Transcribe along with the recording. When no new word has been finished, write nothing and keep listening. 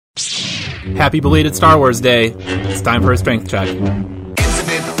Happy belated Star Wars Day. It's time for a strength check. Infinite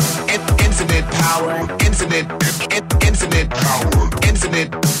power. Infinite power. Infinite power. Infinite power.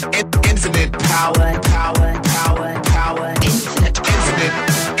 Infinite power.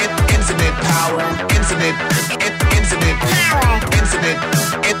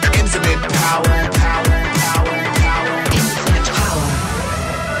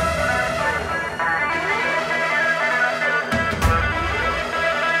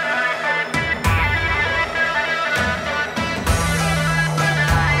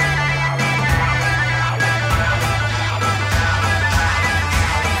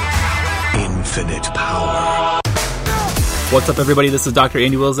 Infinite power. What's up, everybody? This is Dr.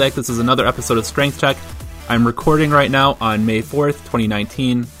 Andy Wilczek. This is another episode of Strength Check. I'm recording right now on May 4th,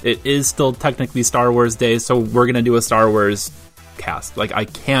 2019. It is still technically Star Wars Day, so we're going to do a Star Wars cast. Like, I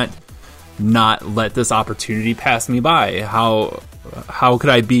can't not let this opportunity pass me by. How could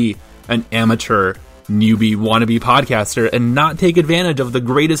I be an amateur, newbie, wannabe podcaster and not take advantage of the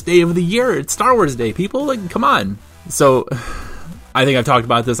greatest day of the year? It's Star Wars Day, people. Like, come on. So, I think I've talked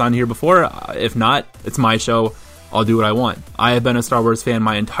about this on here before. If not, it's my show. I'll do what I want. I have been a Star Wars fan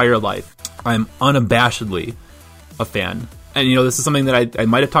my entire life. I'm unabashedly a fan. And, you know, this is something that I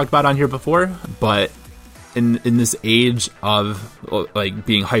might have talked about on here before, but in this age of, like,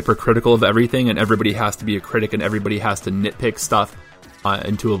 being hypercritical of everything and everybody has to be a critic and everybody has to nitpick stuff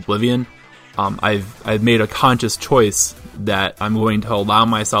into oblivion, I've made a conscious choice that I'm going to allow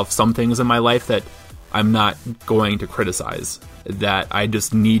myself some things in my life that I'm not going to criticize, that I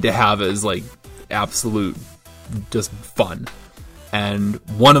just need to have as, like, absolute just fun. And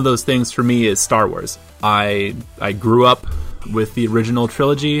one of those things for me is Star Wars. I grew up with the original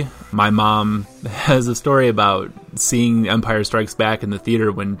trilogy. My mom has a story about seeing Empire Strikes Back in the theater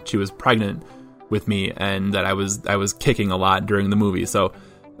when she was pregnant with me, and that I was kicking a lot during the movie. So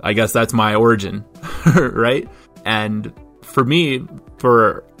I guess that's my origin, right? And for me,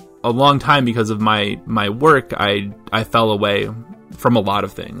 for a long time, because of my work, I fell away from a lot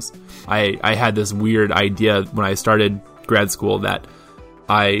of things. I had this weird idea when I started grad school that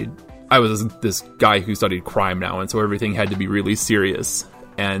I was this guy who studied crime now, and so everything had to be really serious.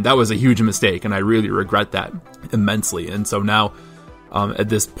 And that was a huge mistake, and I really regret that immensely. And so now, at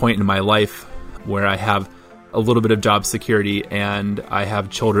this point in my life where I have a little bit of job security and I have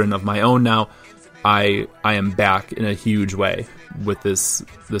children of my own now, I am back in a huge way with this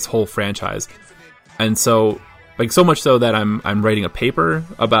whole franchise. And so, like, so much so that I'm writing a paper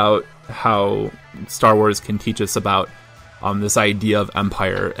about how Star Wars can teach us about this idea of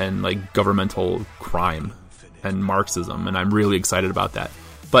empire and, like, governmental crime and Marxism, and I'm really excited about that.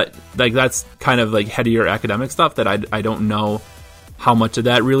 But, like, that's kind of, like, headier academic stuff that I don't know how much of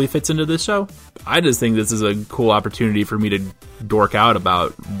that really fits into this show. I just think this is a cool opportunity for me to dork out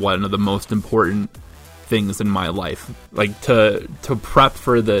about one of the most important things in my life. Like, to prep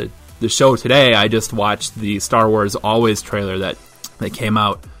for the show today, I just watched the Star Wars Always trailer that came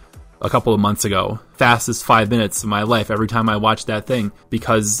out a couple of months ago. Fastest 5 minutes of my life every time I watch that thing,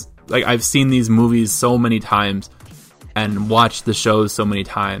 because, like, I've seen these movies so many times and watched the shows so many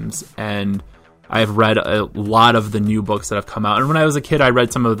times, and I've read a lot of the new books that have come out. And when I was a kid, I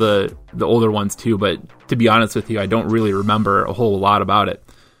read some of the older ones too, but to be honest with you, I don't really remember a whole lot about it.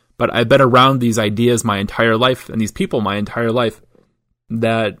 But I've been around these ideas my entire life and these people my entire life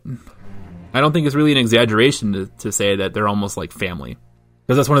that I don't think it's really an exaggeration to say that they're almost like family.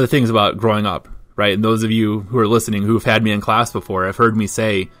 Because that's one of the things about growing up, right? And those of you who are listening who've had me in class before have heard me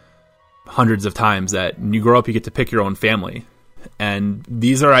say hundreds of times that when you grow up, you get to pick your own family. And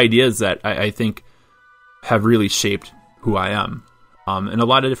these are ideas that I think have really shaped who I am in a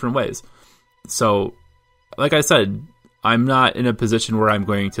lot of different ways. So, like I said, I'm not in a position where I'm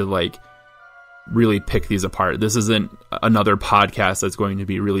going to, like, really pick these apart. This isn't another podcast that's going to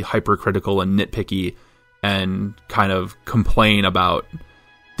be really hypercritical and nitpicky and kind of complain about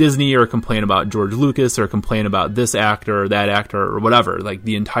Disney or complain about George Lucas or complain about this actor or that actor or whatever. Like,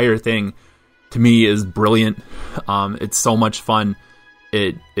 the entire thing to me is brilliant. It's so much fun.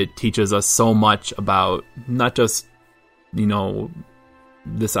 It teaches us so much about not just, you know,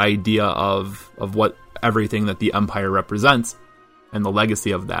 this idea of what everything that the Empire represents and the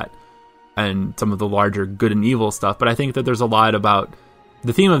legacy of that and some of the larger good and evil stuff, but I think that there's a lot about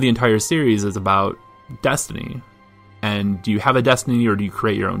the theme of the entire series is about destiny. And do you have a destiny or do you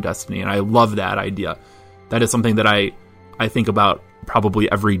create your own destiny? And I love that idea. That is something that I think about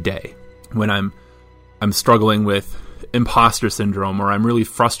probably every day when I'm struggling with imposter syndrome, or I'm really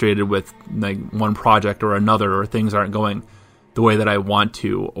frustrated with, like, one project or another, or things aren't going the way that I want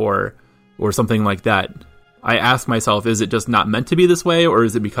to, or something like that. I ask myself, is it just not meant to be this way, or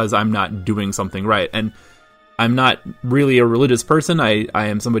is it because I'm not doing something right? And I'm not really a religious person. I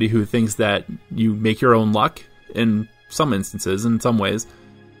am somebody who thinks that you make your own luck in some instances, in some ways.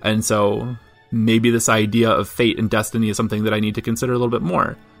 And so maybe this idea of fate and destiny is something that I need to consider a little bit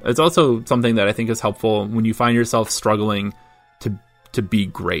more. It's also something that I think is helpful when you find yourself struggling to be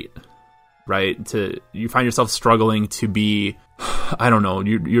great, right? You find yourself struggling to be, I don't know,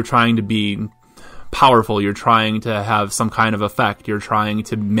 you're trying to be powerful, you're trying to have some kind of effect, you're trying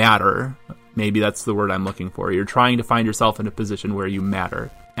to matter. Maybe that's the word I'm looking for. You're trying to find yourself in a position where you matter.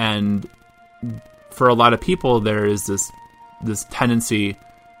 And for a lot of people, there is this tendency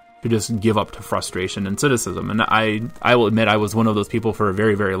to just give up to frustration and cynicism. And I will admit I was one of those people for a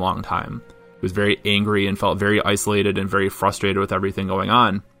very, very long time. I was very angry and felt very isolated and very frustrated with everything going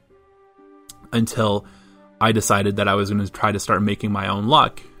on, until I decided that I was going to try to start making my own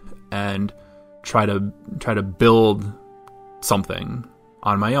luck and try to build something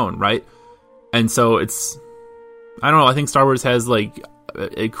on my own, right? And so I don't know, I think Star Wars has, like,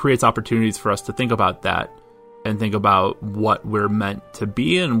 it creates opportunities for us to think about that and think about what we're meant to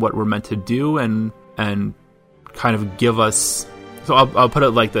be and what we're meant to do, and kind of give us. So I'll put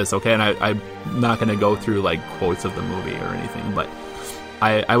it like this, okay? And I'm not going to go through like quotes of the movie or anything, but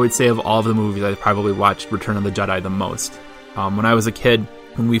I would say of all of the movies, I probably watched Return of the Jedi the most. When I was a kid,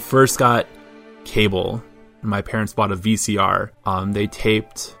 when we first got cable, my parents bought a VCR. They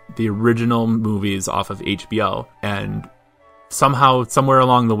taped the original movies off of HBO, and somehow, somewhere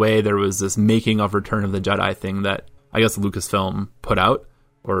along the way, there was this making of Return of the Jedi thing that I guess Lucasfilm put out,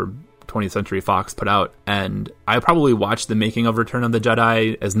 or 20th Century Fox put out, and I probably watched the making of Return of the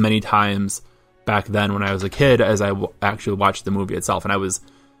Jedi as many times back then when I was a kid as I actually watched the movie itself, and I was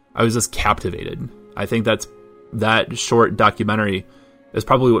just captivated. I think that short documentary is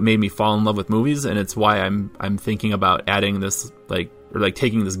probably what made me fall in love with movies, and it's why I'm thinking about adding this,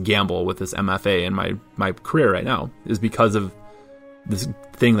 taking this gamble with this MFA in my career right now, is because of this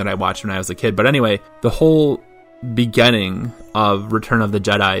thing that I watched when I was a kid. But anyway, the whole beginning of Return of the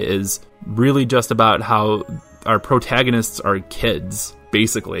Jedi is really just about how our protagonists are kids,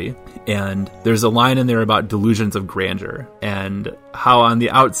 basically, and there's a line in there about delusions of grandeur, and how on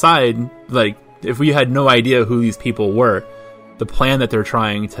the outside, like, if we had no idea who these people were, the plan that they're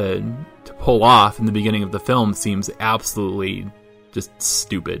trying to pull off in the beginning of the film seems absolutely just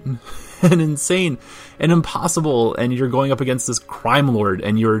stupid and insane and impossible, and you're going up against this crime lord,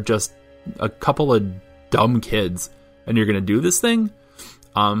 and you're just a couple of dumb kids, and you're going to do this thing?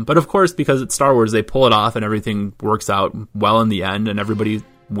 But of course, because it's Star Wars, they pull it off, and everything works out well in the end, and everybody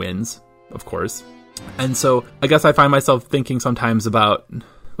wins, of course. And so I guess I find myself thinking sometimes about,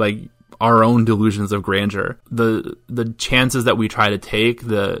 like, our own delusions of grandeur, the chances that we try to take,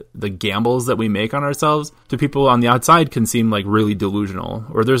 the gambles that we make on ourselves, to people on the outside can seem like really delusional,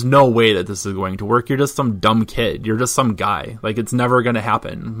 or there's no way that this is going to work. You're just some dumb kid. You're just some guy. Like, it's never going to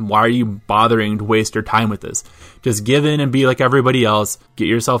happen. Why are you bothering to waste your time with this? Just give in and be like everybody else. Get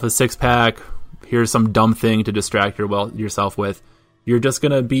yourself a 6-pack. Here's some dumb thing to distract yourself with. You're just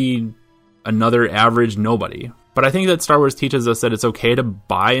going to be another average nobody. But I think that Star Wars teaches us that it's okay to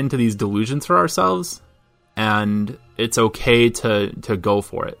buy into these delusions for ourselves, and it's okay to go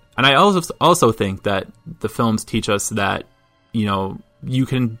for it. And I also think that the films teach us that, you know, you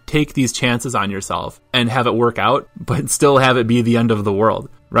can take these chances on yourself and have it work out, but still have it be the end of the world,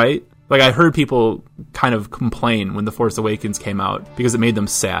 right? Like, I heard people kind of complain when The Force Awakens came out because it made them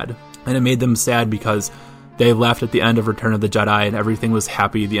sad. And it made them sad because they left at the end of Return of the Jedi and everything was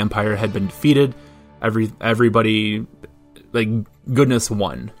happy. The Empire had been defeated. Everybody, like, goodness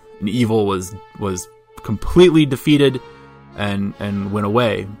won, and evil was completely defeated and went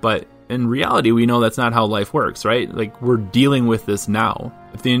away. But in reality, we know that's not how life works, right? Like, we're dealing with this now.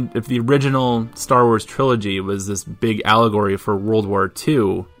 If the original Star Wars trilogy was this big allegory for World War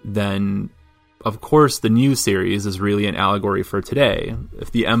II, then of course the new series is really an allegory for today.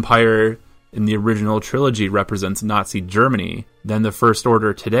 If the Empire in the original trilogy represents Nazi Germany, then the First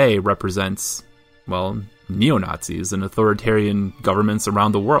Order today represents, well, neo-Nazis and authoritarian governments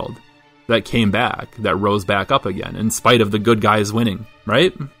around the world that came back, that rose back up again, in spite of the good guys winning,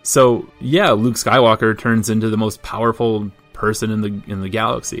 right? So, yeah, Luke Skywalker turns into the most powerful person in the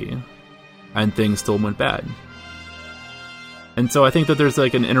galaxy, and things still went bad. And so I think that there's,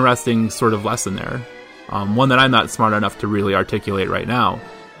 like, an interesting sort of lesson there, one that I'm not smart enough to really articulate right now,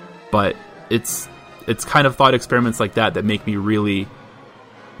 but it's kind of thought experiments like that make me really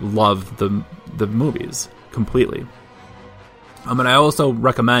love the movies completely. And I also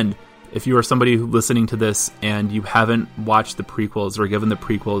recommend, if you are somebody listening to this and you haven't watched the prequels or given the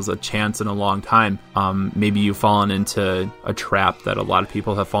prequels a chance in a long time, maybe you've fallen into a trap that a lot of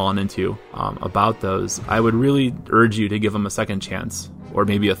people have fallen into about those, I would really urge you to give them a second chance, or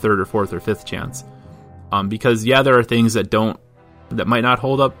maybe a third or fourth or fifth chance. Because there are things that might not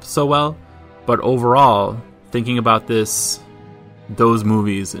hold up so well, but overall, thinking about those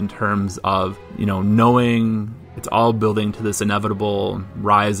movies in terms of, knowing it's all building to this inevitable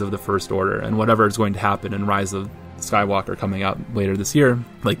rise of the First Order and whatever is going to happen in Rise of Skywalker coming out later this year,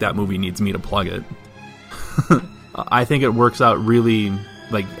 like, that movie needs me to plug it. I think it works out really,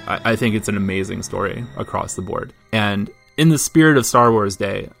 I think it's an amazing story across the board. And in the spirit of Star Wars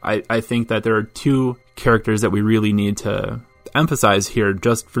Day, I think that there are two characters that we really need to emphasize here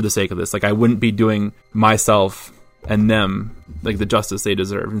just for the sake of this. I wouldn't be doing myself and them the justice they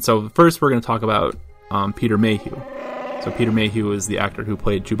deserve. And so first we're going to talk about Peter Mayhew. So Peter Mayhew is the actor who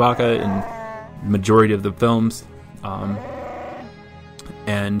played Chewbacca in the majority of the films,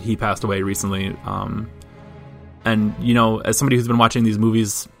 and he passed away recently. And as somebody who's been watching these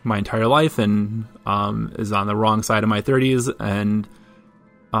movies my entire life and is on the wrong side of my 30s, and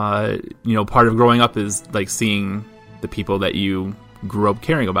part of growing up is seeing the people that you grew up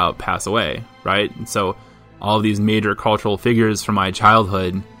caring about pass away, right? And so all of these major cultural figures from my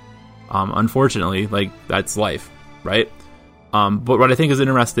childhood, unfortunately, that's life, right? But what I think is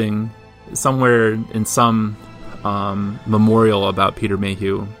interesting, somewhere in some memorial about Peter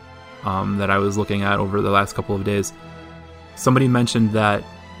Mayhew that I was looking at over the last couple of days, somebody mentioned that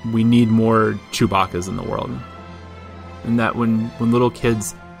we need more Chewbaccas in the world. And that when little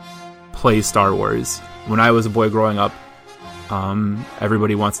kids play Star Wars, when I was a boy growing up,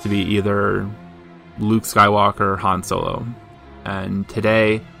 everybody wants to be either Luke Skywalker or Han Solo. And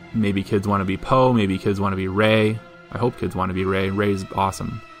today, maybe kids want to be Poe, maybe kids want to be Rey. I hope kids want to be Rey. Rey's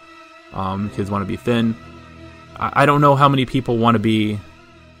awesome. Kids want to be Finn. I don't know how many people want to be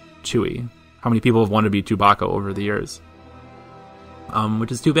Chewie. How many people have wanted to be Chewbacca over the years.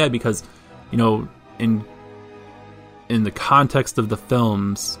 Which is too bad because, in the context of the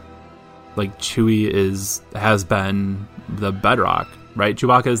films, Chewie has been the bedrock, right?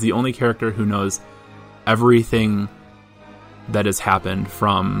 Chewbacca is the only character who knows everything that has happened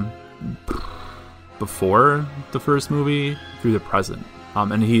from before the first movie through the present.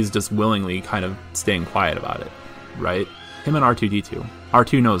 And he's just willingly kind of staying quiet about it, right? Him and R2-D2.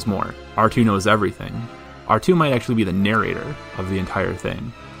 R2 knows more. R2 knows everything. R2 might actually be the narrator of the entire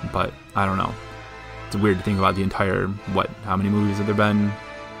thing, but I don't know. It's weird to think about the entire, how many movies have there been?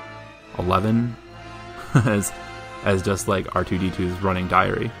 11? as just R2-D2's running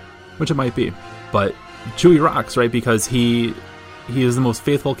diary, which it might be. But Chewie rocks, right? Because he is the most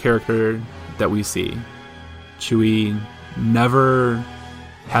faithful character that we see. Chewie never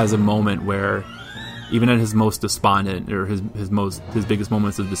has a moment where, even at his most despondent or his biggest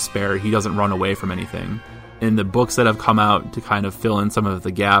moments of despair, he doesn't run away from anything. In the books that have come out to kind of fill in some of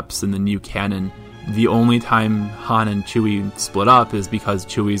the gaps in the new canon, the only time Han and Chewie split up is because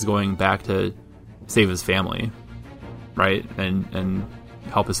Chewie's going back to save his family, right? And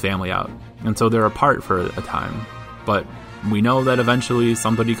help his family out. And so they're apart for a time. But we know that eventually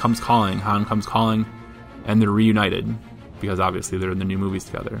somebody comes calling, Han comes calling, and they're reunited, because obviously they're in the new movies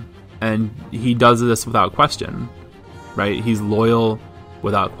together. And he does this without question, right? He's loyal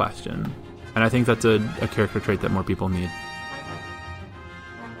without question. And I think that's a character trait that more people need.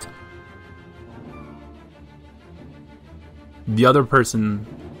 The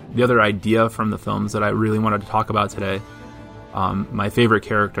other idea from the films that I really wanted to talk about today, my favorite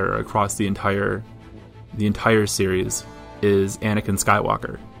character across the entire series is Anakin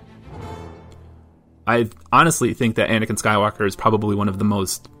Skywalker. I honestly think that Anakin Skywalker is probably one of the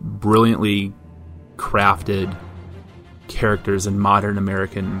most brilliantly crafted characters in modern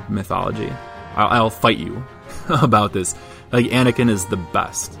American mythology. I'll fight you about this. Anakin is the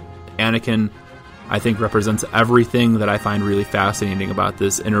best. Anakin, I think, represents everything that I find really fascinating about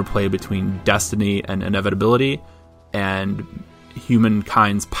this interplay between destiny and inevitability and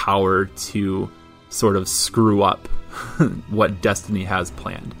humankind's power to sort of screw up what destiny has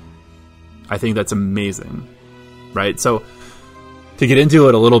planned. I think that's amazing, right? So, to get into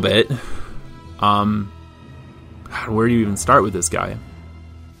it a little bit, where do you even start with this guy?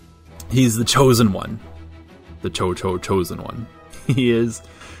 He's the chosen one. The chosen one. He is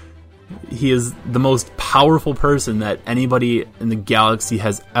the most powerful person that anybody in the galaxy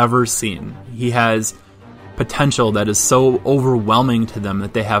has ever seen. He has potential that is so overwhelming to them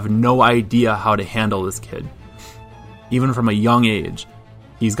that they have no idea how to handle this kid. Even from a young age,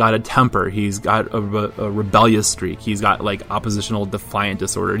 He's got a temper. He's got a rebellious streak. He's got like oppositional defiant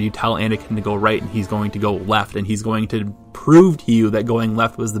disorder. You tell Anakin to go right and he's going to go left, and he's going to prove to you that going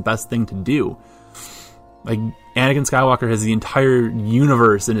left was the best thing to do. Like, Anakin Skywalker has the entire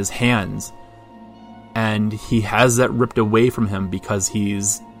universe in his hands, and he has that ripped away from him because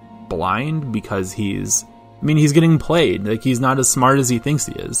he's blind, because he's getting played. Like, he's not as smart as he thinks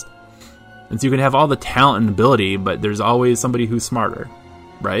he is. And so you can have all the talent and ability, but there's always somebody who's smarter,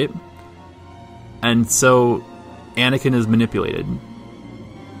 right? And so Anakin is manipulated.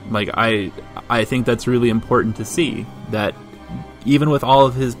 Like, I think that's really important to see, that even with all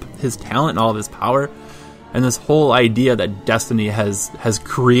of his talent and all of his power, and this whole idea that destiny has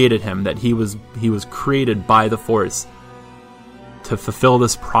created him, that he was created by the Force to fulfill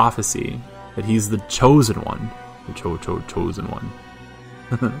this prophecy, that he's the chosen one, the chosen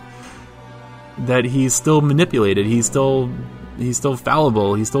one. That he's still manipulated, he's still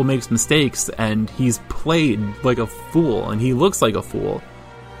fallible, he still makes mistakes, and he's played like a fool, and he looks like a fool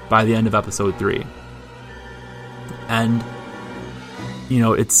by the end of episode 3. And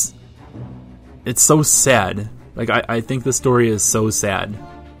it's so sad. Like, I think the story is so sad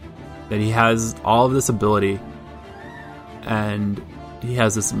that he has all of this ability and he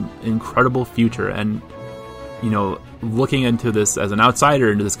has this incredible future, and looking into this as an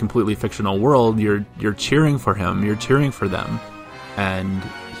outsider into this completely fictional world, you're cheering for him, you're cheering for them, and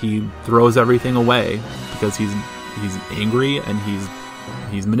he throws everything away because he's angry and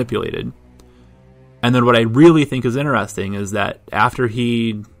he's manipulated. And then what I really think is interesting is that after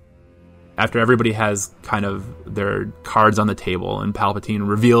everybody has kind of their cards on the table and Palpatine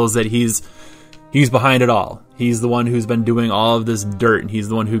reveals that he's behind it all, he's the one who's been doing all of this dirt, and he's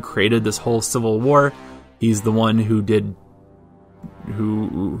the one who created this whole civil war, he's the one who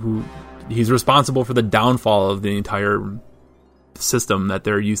he's responsible for the downfall of the entire system that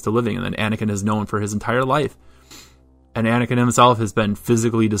they're used to living in, and Anakin is known for his entire life. And Anakin himself has been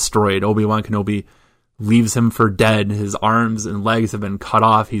physically destroyed. Obi-Wan Kenobi leaves him for dead. His arms and legs have been cut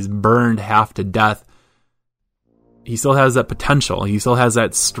off. He's burned half to death. He still has that potential. He still has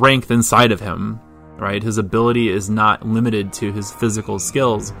that strength inside of him, right? His ability is not limited to his physical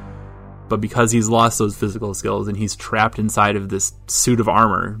skills, but because he's lost those physical skills and he's trapped inside of this suit of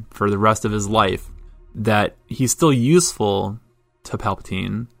armor for the rest of his life, that he's still useful to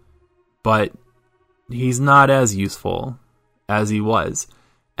Palpatine, but he's not as useful as he was.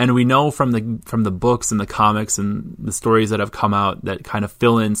 And we know from the books and the comics and the stories that have come out that kind of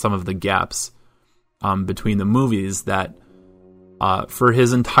fill in some of the gaps between the movies, that for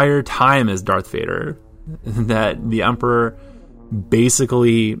his entire time as Darth Vader, that the Emperor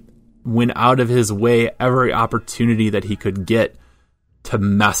basically went out of his way every opportunity that he could get to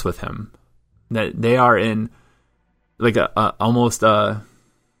mess with him. That they are in like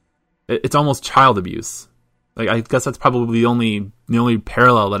it's almost child abuse. Like, I guess that's probably the only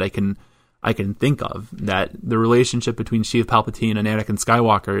parallel that I can think of, that the relationship between Sheev Palpatine and Anakin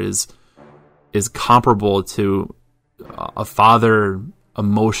Skywalker is comparable to a father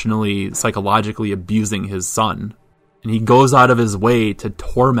emotionally, psychologically abusing his son. And he goes out of his way to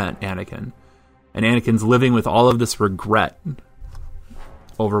torment Anakin. And Anakin's living with all of this regret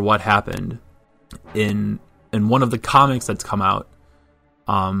over what happened. In one of the comics that's come out,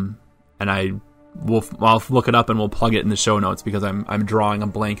 and I'll look it up and we'll plug it in the show notes because I'm drawing a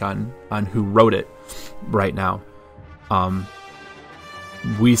blank on who wrote it right now.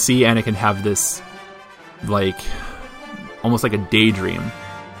 We see Anakin have this, like, almost like a daydream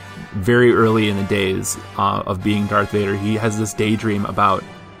very early in the days of being Darth Vader. He has this daydream about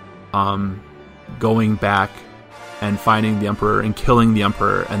going back and finding the Emperor and killing the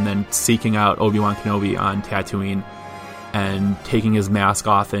Emperor, and then seeking out Obi-Wan Kenobi on Tatooine and taking his mask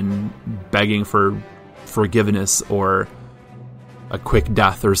off and begging for forgiveness or a quick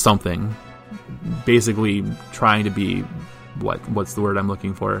death or something. Basically trying to be, what's the word I'm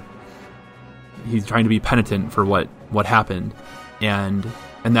looking for? He's trying to be penitent for what happened. And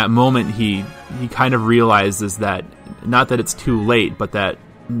in that moment, he kind of realizes that, not that it's too late, but that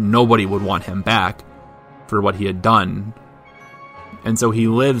nobody would want him back for what he had done. And so he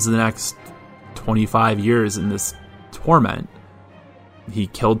lives the next 25 years in this torment. He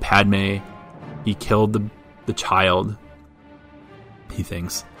killed Padme. He killed the child, he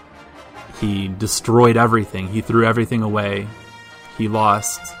thinks. He destroyed everything. He threw everything away. He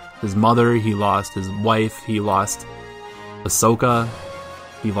lost his mother. He lost his wife. He lost Ahsoka.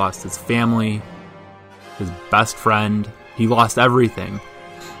 He lost his family, his best friend. He lost everything.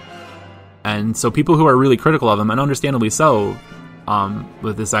 And so people who are really critical of him, and understandably so,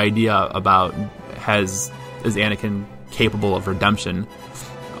 with this idea about is Anakin capable of redemption,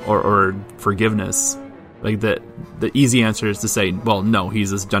 or forgiveness. Like the easy answer is to say, well, no,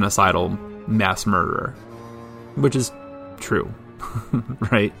 he's this genocidal mass murderer, which is true,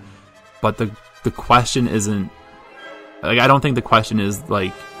 right? But the question isn't, like, I don't think the question is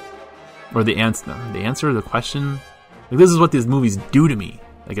like, or the answer to the question, like, this is what these movies do to me.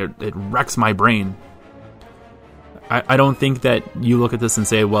 Like, it wrecks my brain. I don't think that you look at this and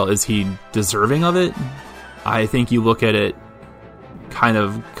say, well, is he deserving of it? I think you look at it kind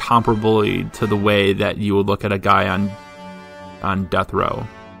of comparably to the way that you would look at a guy on death row.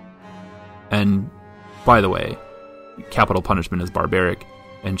 And by the way, capital punishment is barbaric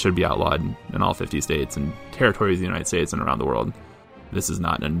and should be outlawed in all 50 states and territories of the United States and around the world. This is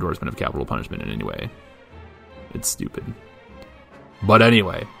not an endorsement of capital punishment in any way. It's stupid. But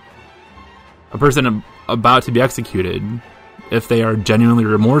anyway, a person about to be executed, if they are genuinely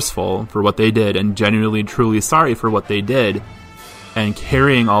remorseful for what they did and genuinely truly sorry for what they did and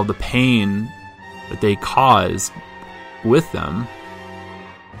carrying all the pain that they caused with them,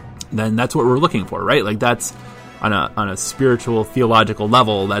 then that's what we're looking for, right? Like, that's on a spiritual, theological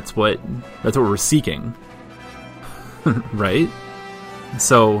level, that's what we're seeking. Right?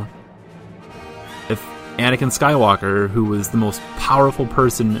 So if Anakin Skywalker, who was the most powerful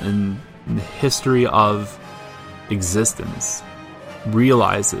person in the history of existence,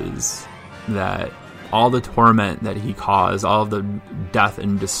 realizes that all the torment that he caused, all of the death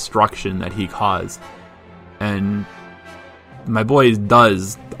and destruction that he caused, and my boy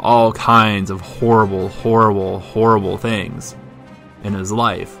does all kinds of horrible, horrible, horrible things in his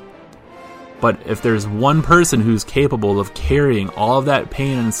life. But if there's one person who's capable of carrying all of that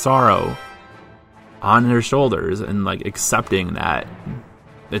pain and sorrow on their shoulders and like accepting that,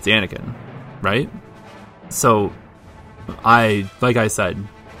 it's Anakin, right? So like I said,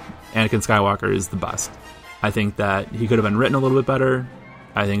 Anakin Skywalker is the best. I think that he could have been written a little bit better.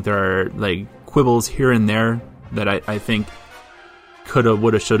 I think there are like quibbles here and there that I think coulda,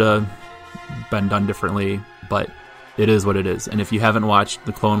 woulda, shoulda been done differently, but it is what it is. And if you haven't watched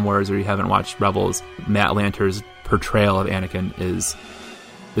The Clone Wars or you haven't watched Rebels, Matt Lanter's portrayal of Anakin is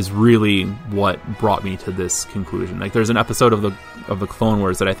really what brought me to this conclusion. Like, there's an episode of the Clone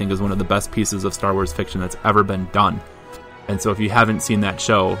Wars that I think is one of the best pieces of Star Wars fiction that's ever been done. And so if you haven't seen that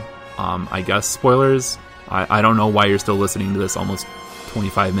show, I guess spoilers. I don't know why you're still listening to this almost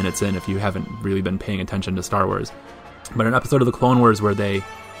 25 minutes in if you haven't really been paying attention to Star Wars. But an episode of the Clone Wars where they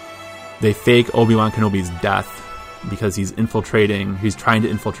fake Obi-Wan Kenobi's death because he's trying to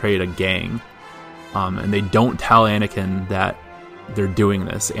infiltrate a gang. And they don't tell Anakin that they're doing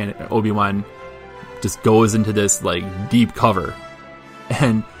this. And Obi-Wan just goes into this like deep cover.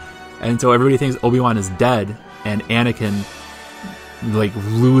 And so everybody thinks Obi-Wan is dead, and Anakin like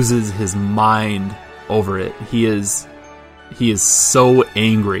loses his mind over it. He is so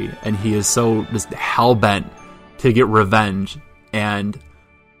angry, and he is so just hell-bent to get revenge, and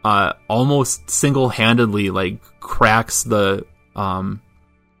almost single-handedly like cracks the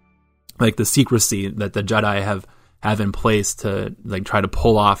like the secrecy that the Jedi have in place to like try to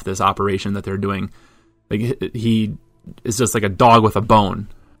pull off this operation that they're doing. Like, he is just like a dog with a bone.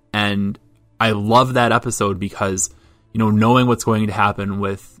 And I love that episode because, you know, knowing what's going to happen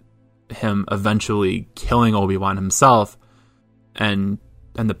with him eventually killing Obi-Wan himself, and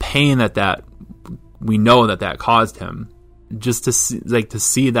the pain that we know that caused him, just to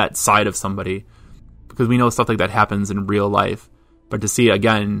see that side of somebody, because we know stuff like that happens in real life, but to see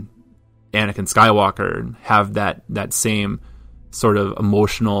again Anakin Skywalker have that same sort of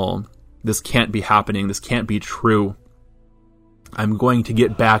emotional, this can't be happening, this can't be true, I'm going to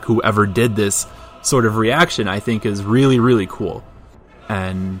get back whoever did this sort of reaction, I think is really, really cool.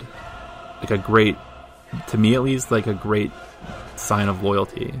 And like a great, to me at least, like a great sign of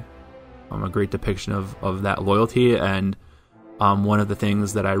loyalty. A great depiction of that loyalty. And one of the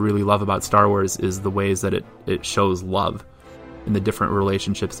things that I really love about Star Wars is the ways that it shows love in the different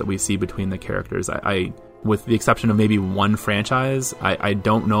relationships that we see between the characters. I with the exception of maybe one franchise, I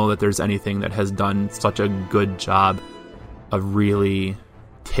don't know that there's anything that has done such a good job of really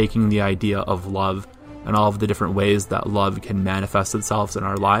taking the idea of love and all of the different ways that love can manifest itself in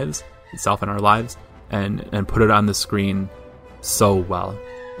our lives, and put it on the screen so well.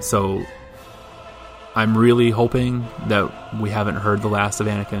 So I'm really hoping that we haven't heard the last of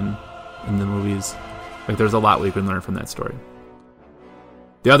Anakin in the movies. Like, there's a lot we can learn from that story.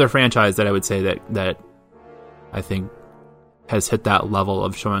 The other franchise that I would say that I think has hit that level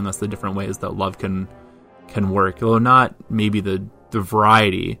of showing us the different ways that love can work, though not maybe the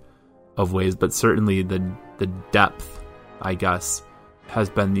variety of ways, but certainly the depth, I guess, has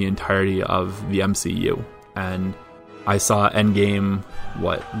been the entirety of the MCU. And I saw Endgame,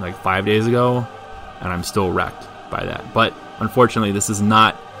 like 5 days ago, and I'm still wrecked by that. But unfortunately, this is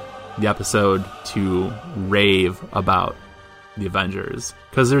not the episode to rave about the Avengers,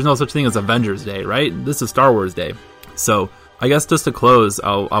 because there's no such thing as Avengers Day, right? This is Star Wars Day. So I guess just to close,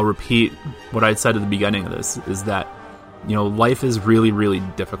 I'll repeat what I said at the beginning of this, is that, life is really, really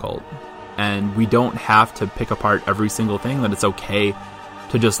difficult, and we don't have to pick apart every single thing, that it's okay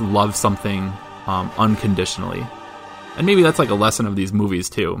to just love something unconditionally. And maybe that's like a lesson of these movies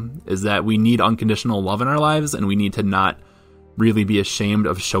too, is that we need unconditional love in our lives, and we need to not really be ashamed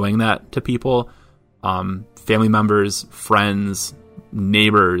of showing that to people, family members, friends,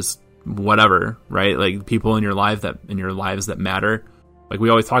 neighbors, whatever, right? Like people in your lives that matter. Like we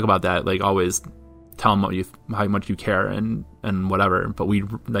always talk about that, like always tell them how much you care and whatever, but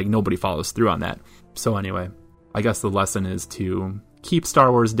nobody follows through on that. So anyway, I guess the lesson is to keep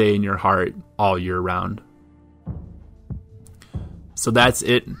Star Wars Day in your heart all year round. So that's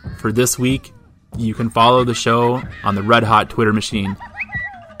it for this week. You can follow the show on the Red Hot Twitter machine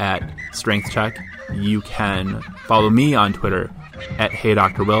at Strength Check. You can follow me on Twitter at Hey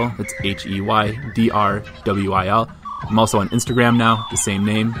Dr. Will. That's HEYDRWIL. I'm also on Instagram now, the same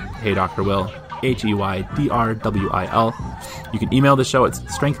name, Hey Dr. Will, HEYDRWIL. You can email the show at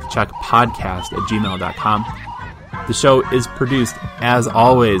strengthcheckpodcast@gmail.com. The show is produced, as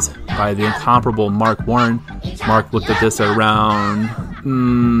always, by the incomparable Mark Warren. Mark looked at this at around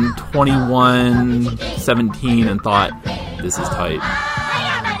 21:17 and thought, this is tight.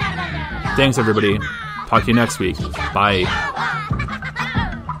 Thanks, everybody. Talk to you next week. Bye.